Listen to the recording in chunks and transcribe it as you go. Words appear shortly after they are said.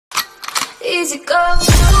easy go.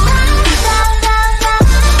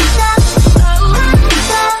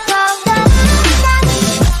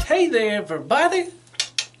 Hey there everybody,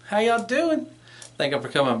 how y'all doing? Thank you for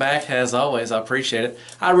coming back. As always, I appreciate it.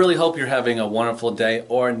 I really hope you're having a wonderful day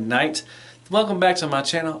or night. Welcome back to my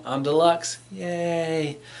channel. I'm Deluxe.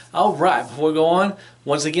 Yay! Alright, before we go on,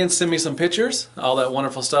 once again send me some pictures, all that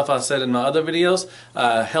wonderful stuff I said in my other videos.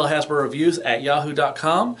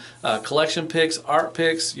 hellhasperreviews@yahoo.com. Collection pics, art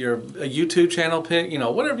pics, your YouTube channel pic,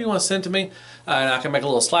 whatever you want to send to me. And I can make a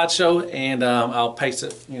little slideshow and I'll paste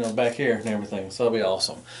it back here and everything. So it'll be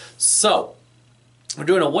awesome. So we're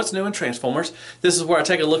doing a what's new in Transformers. This is where I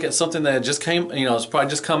take a look at something that just came, it's probably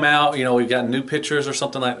just come out. We've got new pictures or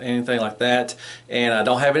something like anything like that, and I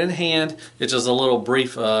don't have it in hand. It's just a little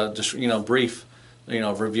brief, brief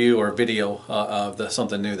review or video of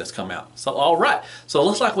something new that's come out. So all right, so it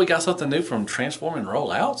looks like we got something new from Transform and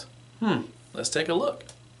Roll Out. Let's take a look.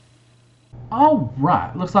 All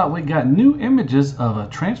right, looks like we got new images of a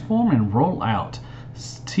Transform and Roll Out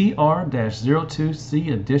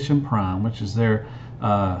TR-02C Edition Prime, which is their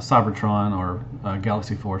Cybertron or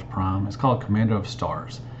Galaxy Force Prime. It's called Commander of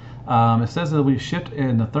Stars. It says that we shipped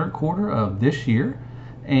in the third quarter of this year,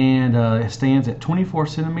 and it stands at 24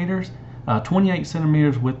 centimeters, 28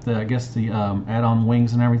 centimeters with the, I guess, the add-on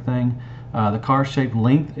wings and everything. The car-shaped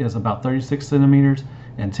length is about 36 centimeters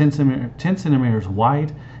and 10 centimeters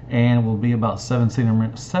wide, and will be about 7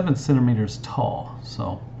 centimeters tall.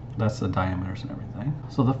 So that's the diameters and everything.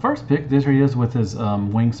 So the first pic, there he is with his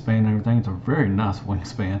wingspan and everything. It's a very nice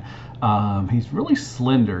wingspan. He's really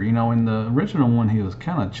slender. In the original one he was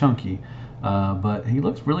kind of chunky, but he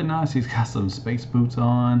looks really nice. He's got some space boots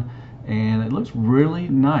on, and it looks really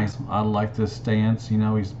nice. I like this stance.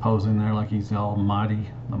 He's posing there like he's all mighty,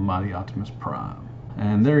 the mighty Optimus Prime.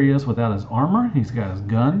 And there he is without his armor. He's got his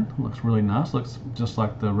gun. Looks really nice. Looks just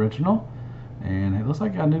like the original. And it looks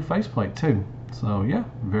like he got a new faceplate too. So yeah,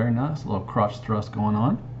 very nice. A little crotch thrust going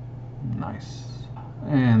on. Nice.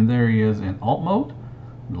 And there he is in alt mode.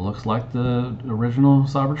 It looks like the original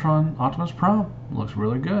Cybertron Optimus Prime. Looks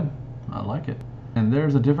really good. I like it. And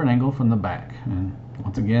there's a different angle from the back. And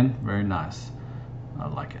once again, very nice. I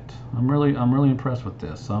like it. I'm really impressed with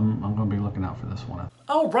this. I'm going to be looking out for this one.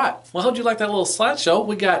 All right. Well, I hope you like that little slideshow.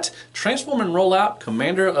 We got Transform and Roll Out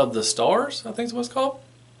Commander of the Stars, I think is what it's called.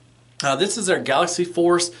 This is their Galaxy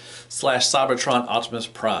Force / Cybertron Optimus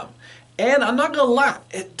Prime. And I'm not going to lie,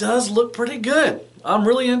 it does look pretty good. I'm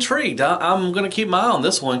really intrigued. I'm going to keep my eye on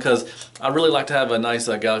this one because I really like to have a nice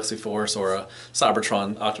Galaxy Force or a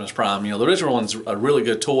Cybertron Optimus Prime. The original one's a really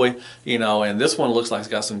good toy, and this one looks like it's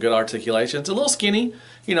got some good articulation. It's a little skinny.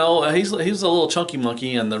 He's a little chunky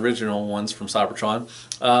monkey in the original ones from Cybertron.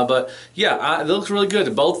 But yeah, it looks really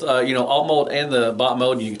good. Both, alt mode and the bot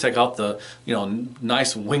mode, you can take off the,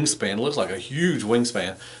 nice wingspan. It looks like a huge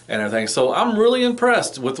wingspan and everything. So I'm really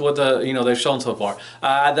impressed with what they've shown so far.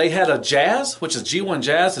 They had a Jazz, which is G1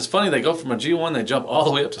 Jazz. It's funny, they go from a G1, they jump all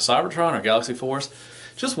the way up to Cybertron or Galaxy Force.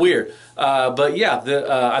 Just weird. But yeah,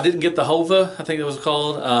 I didn't get the Hova, I think it was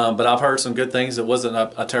called, but I've heard some good things. It wasn't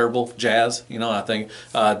a terrible Jazz. I think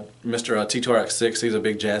Mr. T2RX6, he's a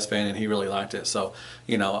big Jazz fan and he really liked it. So,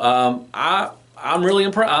 I'm really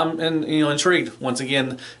impressed. I'm intrigued once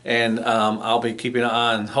again, and I'll be keeping an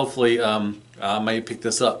eye, and hopefully I may pick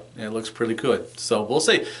this up. It looks pretty good. So we'll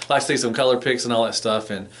see. I'd like to see some color pics and all that stuff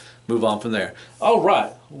and move on from there. All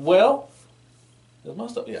right. Well,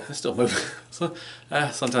 yeah, it's still moving. So,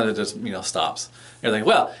 sometimes it just stops. Everything.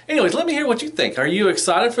 Well, anyways, let me hear what you think. Are you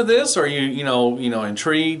excited for this? Or are you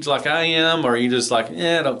intrigued like I am? Or are you just like,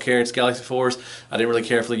 I don't care. It's Galaxy Force. I didn't really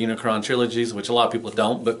care for the Unicron trilogies, which a lot of people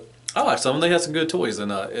don't, but I like some of them. They have some good toys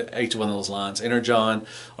in each one of those lines. Energon,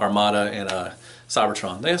 Armada, and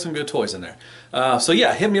Cybertron. They have some good toys in there. So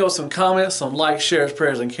yeah, hit me up with some comments, some likes, shares,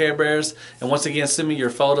 prayers, and Care Bears. And once again, send me your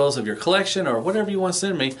photos of your collection or whatever you want to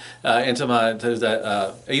send me into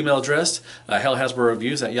that email address,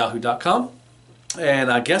 hellhasperreviews@yahoo.com.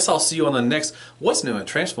 And I guess I'll see you on the next What's New in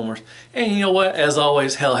Transformers. And you know what? As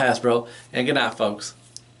always, Hell Hasbro. And good night, folks.